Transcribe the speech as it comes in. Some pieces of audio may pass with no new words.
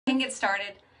get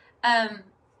started,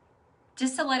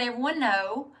 just to let everyone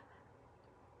know,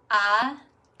 I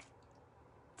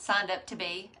signed up to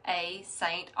be a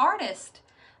Seint artist.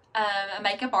 A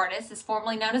makeup artist is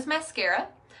formerly known as mascara.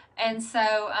 And so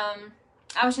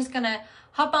I was just going to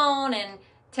hop on and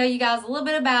tell you guys a little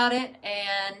bit about it,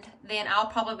 and then I'll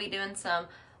probably be doing some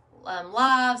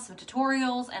lives, some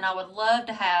tutorials, and I would love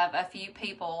to have a few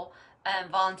people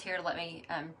volunteer to let me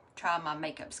try my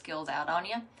makeup skills out on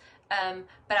you.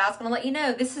 But I was going to let you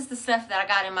know, this is the stuff that I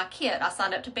got in my kit. I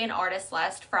signed up to be an artist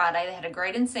last Friday. They had a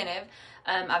great incentive.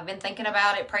 I've been thinking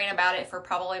about it, praying about it for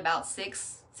probably about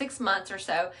six months or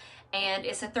so. And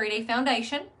it's a 3D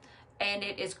foundation, and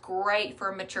it is great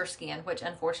for mature skin, which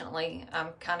unfortunately I'm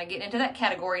kind of getting into that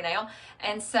category now.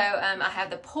 And so I have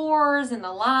the pores and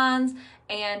the lines,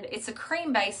 and it's a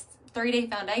cream-based 3D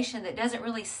foundation that doesn't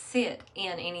really sit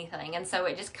in anything, and so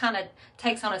it just kind of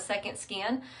takes on a second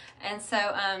skin. And so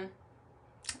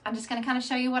I'm just going to kind of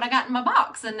show you what I got in my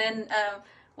box, and then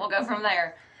we'll go from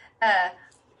there.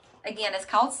 Again, it's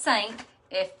called Seint.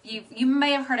 If you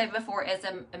may have heard of it before as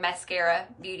a mascara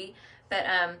beauty, but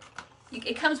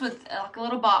it comes with like a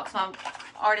little box. My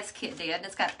artist kit did, and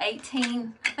it's got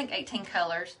 18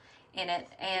 colors in it,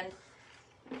 and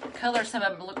colors, some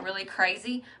of them look really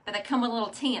crazy, but they come with little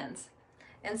tins.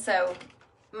 And so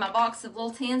my box of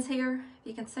little tins here, if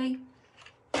you can see,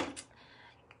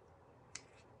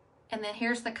 and then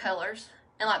here's the colors.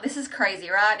 And like, this is crazy,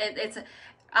 right? It's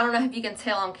I don't know if you can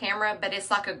tell on camera, but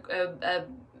it's like a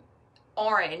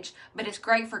orange, but it's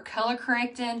great for color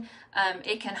correcting.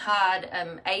 It can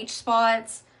hide age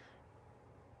spots.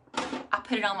 I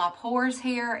put it on my pores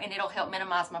here, and it'll help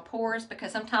minimize my pores,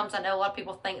 because sometimes I know a lot of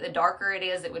people think the darker it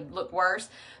is, it would look worse.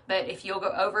 But if you'll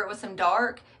go over it with some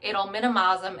dark, it'll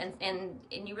minimize them, and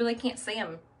you really can't see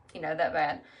them, you know, that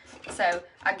bad. So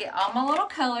I get all my little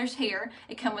colors here.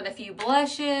 It comes with a few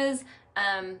blushes,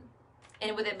 and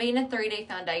with it being a 3D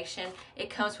foundation, it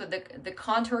comes with the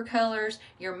contour colors,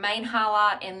 your main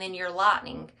highlight, and then your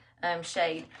lightening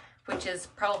shade, which is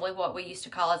probably what we used to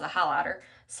call as a highlighter.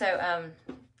 So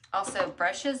also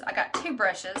brushes. I got 2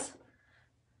 brushes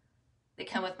that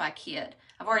come with my kit.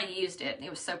 I've already used it. It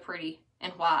was so pretty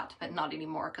and white, but not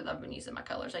anymore because I've been using my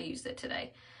colors. I used it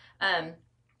today. And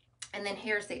then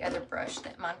here's the other brush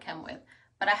that mine come with.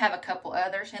 But I have a couple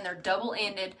others, and they're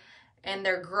double-ended, and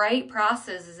they're great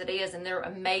prices as it is, and they're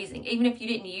amazing. Even if you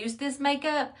didn't use this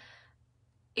makeup,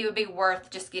 it would be worth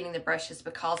just getting the brushes,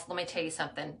 because let me tell you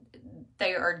something,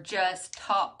 they are just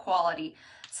top quality.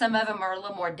 Some of them are a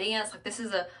little more dense, like this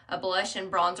is a blush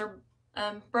and bronzer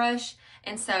brush,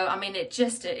 and so I mean it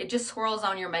just swirls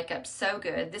on your makeup so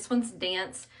good. This one's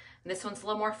dense, this one's a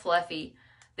little more fluffy.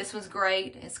 This one's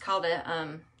great. It's called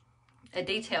a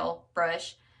detail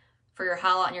brush for your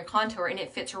highlight and your contour, and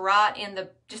it fits right in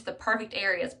just the perfect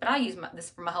areas. But I use this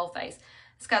for my whole face.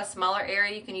 It's got a smaller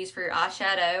area you can use for your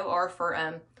eyeshadow, or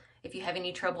for if you have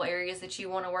any trouble areas that you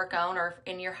want to work on, or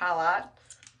in your highlight.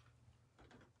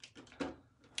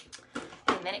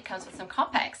 And then it comes with some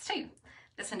compacts too.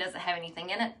 This one doesn't have anything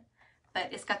in it,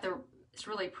 but it's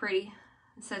really pretty.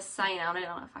 It says Seint on it. I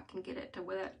don't know if I can get it to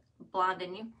without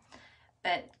blinding you,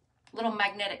 but little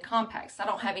magnetic compacts. I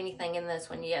don't have anything in this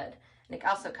one yet. And it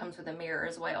also comes with a mirror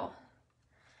as well.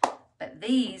 But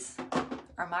these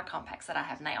are my compacts that I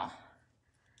have now.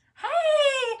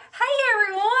 Hey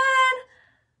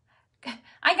everyone!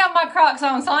 I got my Crocs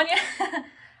on, Sonia.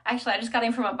 Actually, I just got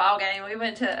in from a ball game. We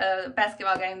went to a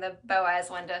basketball game. The Boaz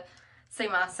went to see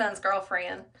my son's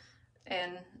girlfriend,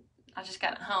 and I just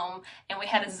got home, and we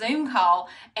had a Zoom call,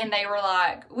 and they were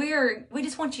like, we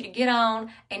just want you to get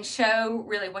on and show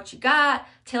really what you got,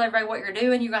 tell everybody what you're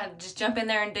doing. You're going to just jump in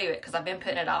there and do it, because I've been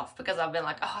putting it off, because I've been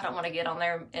like, oh, I don't want to get on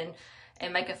there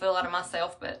and make a fool out of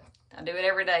myself, but I do it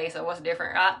every day, so what's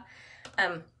different,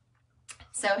 right?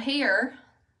 So here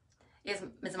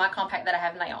is my compact that I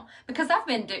have now, because I've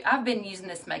been using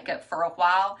this makeup for a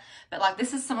while, but like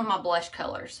this is some of my blush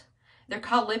colors. They're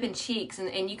called lip and cheeks,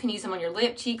 and you can use them on your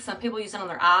lip, cheeks. Some people use them on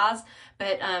their eyes,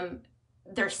 but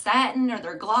they're satin or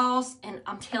they're gloss, and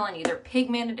I'm telling you, they're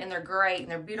pigmented and they're great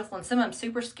and they're beautiful, and some of them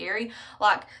super scary.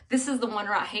 Like this is the one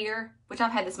right here, which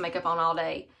I've had this makeup on all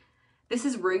day. This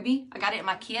is Ruby. I got it in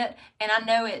my kit, and I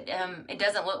know it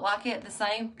doesn't look like it the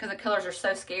same because the colors are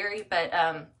so scary,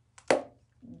 but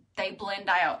they blend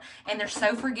out, and they're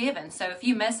so forgiving. So if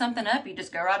you mess something up, you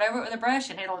just go right over it with a brush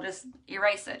and it'll just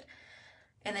erase it.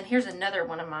 And then here's another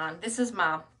one of mine. This is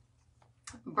my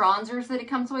bronzers that it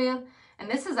comes with. And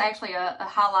this is actually a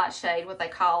highlight shade, what they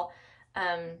call,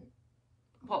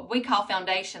 what we call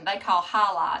foundation, they call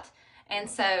highlight. And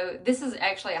so this is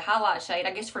actually a highlight shade.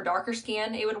 I guess for darker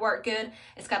skin, it would work good.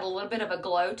 It's got a little bit of a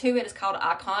glow to it. It's called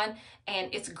Icon,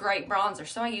 and it's a great bronzer.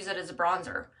 So I use it as a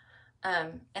bronzer.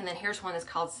 And then here's one that's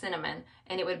called Cinnamon,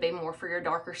 and it would be more for your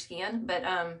darker skin, but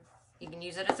you can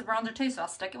use it as a bronzer too. So I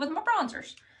stuck it with my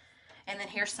bronzers. And then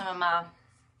here's some of my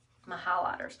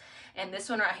highlighters. And this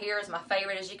one right here is my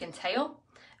favorite, as you can tell,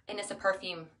 and it's a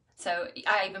perfume. So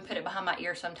I even put it behind my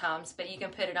ear sometimes, but you can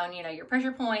put it on, you know, your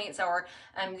pressure points, or,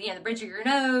 you know, the bridge of your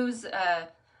nose,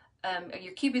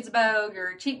 your cupid's bow,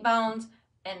 your cheekbones.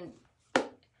 And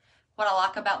what I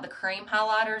like about the cream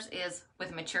highlighters is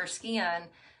with mature skin,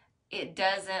 it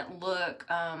doesn't look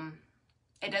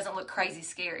crazy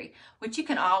scary, which you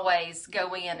can always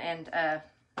go in and,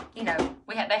 you know,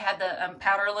 they have the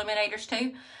powder illuminators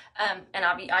too, and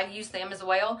I use them as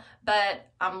well, but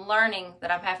I'm learning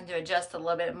that I'm having to adjust a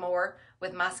little bit more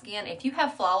with my skin. If you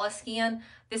have flawless skin,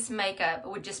 this makeup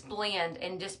would just blend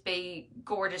and just be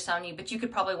gorgeous on you, but you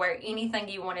could probably wear anything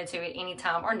you wanted to at any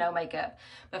time, or no makeup.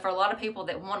 But for a lot of people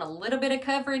that want a little bit of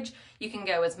coverage, you can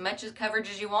go as much as coverage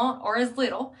as you want, or as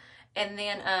little, and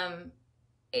then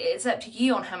it's up to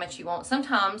you on how much you want.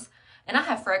 Sometimes, and I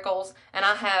have freckles, and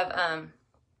I have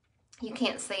you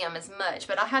can't see them as much,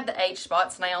 but I have the age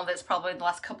spots now. That's probably the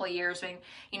last couple of years been,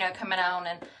 you know, coming on,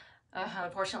 and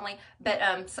unfortunately. But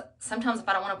sometimes if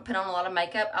I don't want to put on a lot of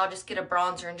makeup, I'll just get a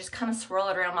bronzer and just kind of swirl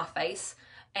it around my face,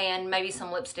 and maybe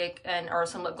some lipstick or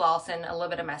some lip gloss and a little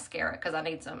bit of mascara, because I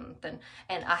need something.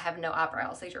 And I have no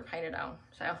eyebrows. These are painted on,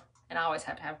 so, and I always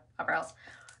have to have eyebrows.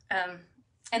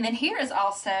 And then here is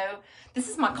also, this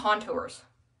is my contours.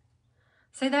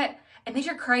 See that? And these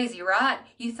are crazy, right?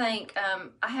 You think,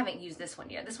 I haven't used this one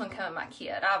yet. This one came in my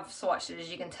kit. I've swatched it, as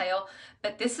you can tell.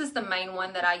 But this is the main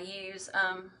one that I use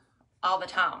all the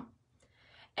time.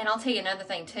 And I'll tell you another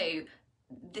thing too.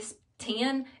 This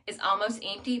tin is almost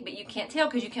empty, but you can't tell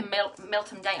because you can melt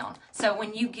them down. So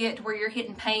when you get to where you're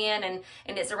hitting pan and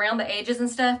it's around the edges and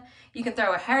stuff, you can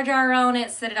throw a hair dryer on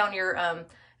it, set it on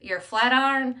your flat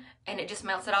iron, and it just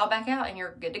melts it all back out, and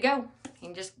you're good to go. You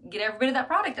can just get every bit of that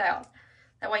product out.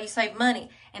 That way you save money.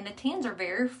 And the tins are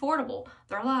very affordable.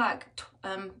 They're like,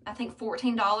 I think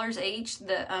 $14 each.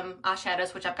 The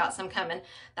eyeshadows, which I've got some coming,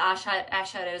 the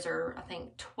eyeshadows are, I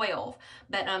think, 12.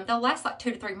 But they'll last like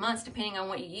 2 to 3 months depending on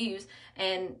what you use.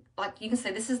 And like you can see,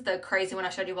 this is the crazy one I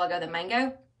showed you a while ago, the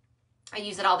mango. I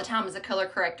use it all the time as a color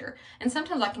corrector. And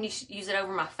sometimes I can use it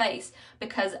over my face,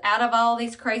 because out of all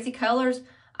these crazy colors,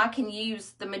 I can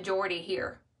use the majority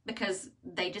here, because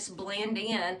they just blend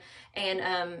in,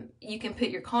 and you can put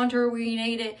your contour where you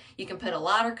need it. You can put a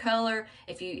lighter color.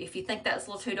 If you think that's a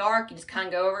little too dark, you just kind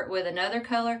of go over it with another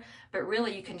color. But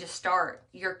really, you can just start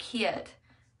your kit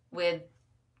with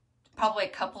probably a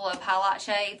couple of highlight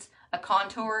shades, a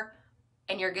contour,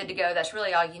 and you're good to go. That's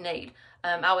really all you need.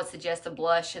 I would suggest a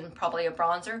blush and probably a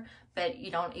bronzer, but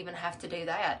you don't even have to do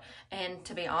that. And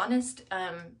to be honest,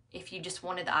 if you just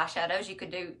wanted the eyeshadows, you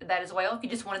could do that as well. If you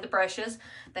just wanted the brushes,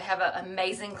 they have an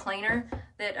amazing cleaner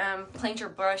that cleans your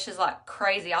brushes like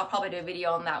crazy. I'll probably do a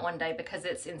video on that one day, because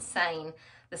it's insane,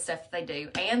 the stuff they do.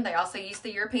 And they also use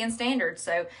the European standards.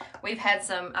 So we've had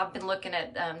I've been looking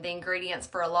at the ingredients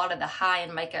for a lot of the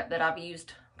high-end makeup that I've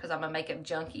used, because I'm a makeup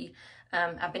junkie.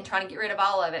 I've been trying to get rid of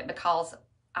all of it because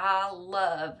I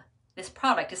love this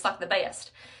product. It's like the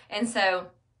best. And so,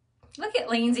 look at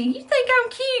Lindsay. You think I'm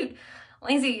cute.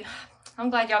 Lindsay, I'm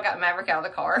glad y'all got Maverick out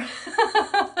of the car.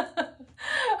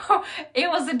 It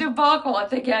was a debacle at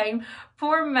the game.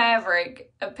 Poor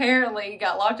Maverick apparently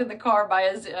got locked in the car by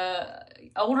his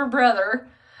older brother.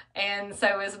 And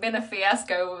so it's been a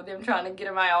fiasco with them trying to get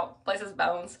him out, place his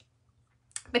bones.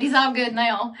 But he's all good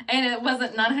now. And it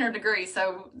wasn't 900 degrees,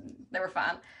 so they were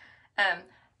fine.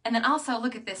 And then also,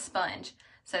 look at this sponge.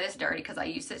 So it's dirty because I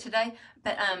used it today,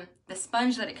 but the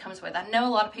sponge that it comes with, I know a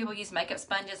lot of people use makeup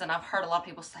sponges, and I've heard a lot of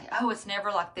people say, oh, it's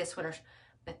never like this one,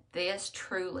 but this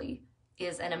truly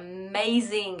is an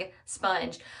amazing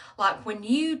sponge. Like when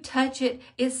you touch it,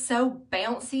 it's so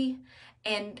bouncy,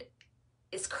 and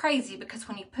it's crazy because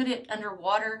when you put it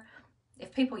underwater,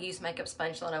 if people use makeup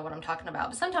sponge, they'll know what I'm talking about.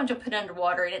 But sometimes you'll put it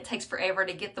underwater and it takes forever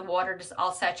to get the water just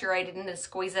all saturated and then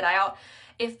squeeze it out.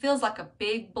 It feels like a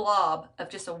big blob of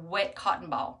just a wet cotton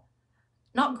ball.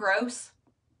 Not gross,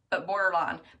 but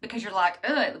borderline, because you're like,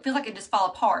 ugh, it feels like it just fall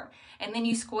apart. And then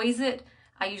you squeeze it.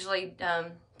 I usually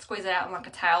squeeze it out in like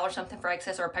a towel or something for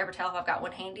excess, or a paper towel if I've got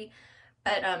one handy.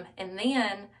 But and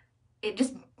then you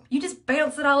just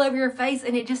bounce it all over your face,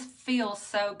 and it just feels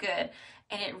so good.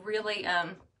 And it really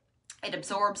it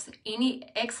absorbs any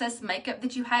excess makeup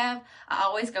that you have. I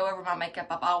always go over my makeup.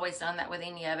 I've always done that with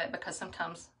any of it, because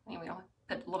sometimes, you know,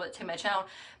 put a little bit too much on,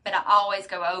 but I always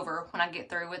go over when I get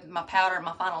through with my powder and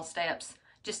my final steps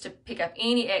just to pick up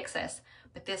any excess.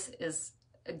 But this is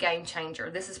a game changer.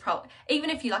 This is probably, even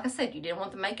if you, like I said, you didn't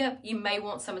want the makeup, you may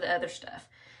want some of the other stuff.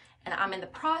 And I'm in the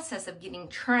process of getting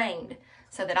trained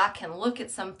so that I can look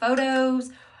at some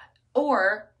photos,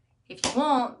 or if you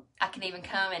want, I can even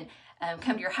come and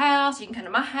come to your house. You can come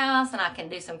to my house and I can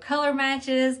do some color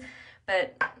matches.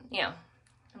 But, you know,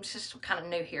 I'm just kind of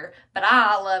new here, but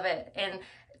I love it. And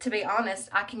to be honest,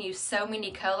 I can use so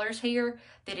many colors here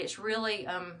that it's really,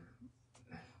 I'm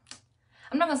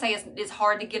not gonna say it's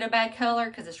hard to get a bad color,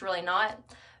 because it's really not,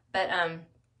 but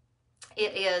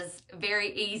it is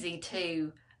very easy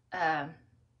to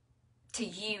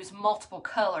use multiple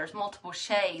colors, multiple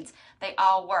shades. They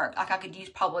all work. Like I could use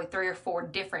probably 3 or 4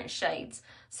 different shades.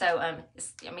 So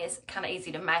it's kind of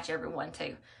easy to match everyone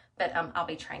too. But I'll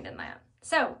be trained in that.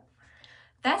 So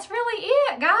that's really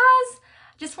it, guys.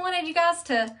 Just wanted you guys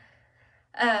to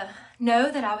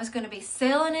know that I was going to be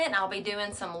selling it, and I'll be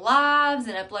doing some lives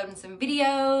and uploading some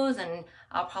videos, and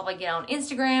I'll probably get on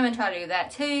Instagram and try to do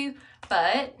that too.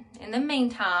 But in the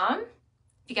meantime,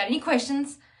 if you got any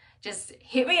questions, just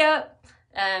hit me up.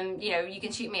 You know, you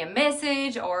can shoot me a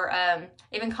message, or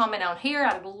even comment on here.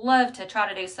 I'd love to try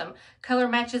to do some color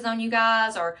matches on you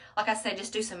guys, or like I said,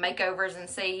 just do some makeovers and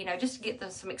see, you know, just to get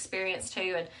them some experience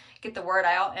too and get the word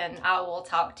out. And I will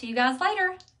talk to you guys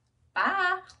later.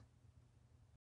 Bye.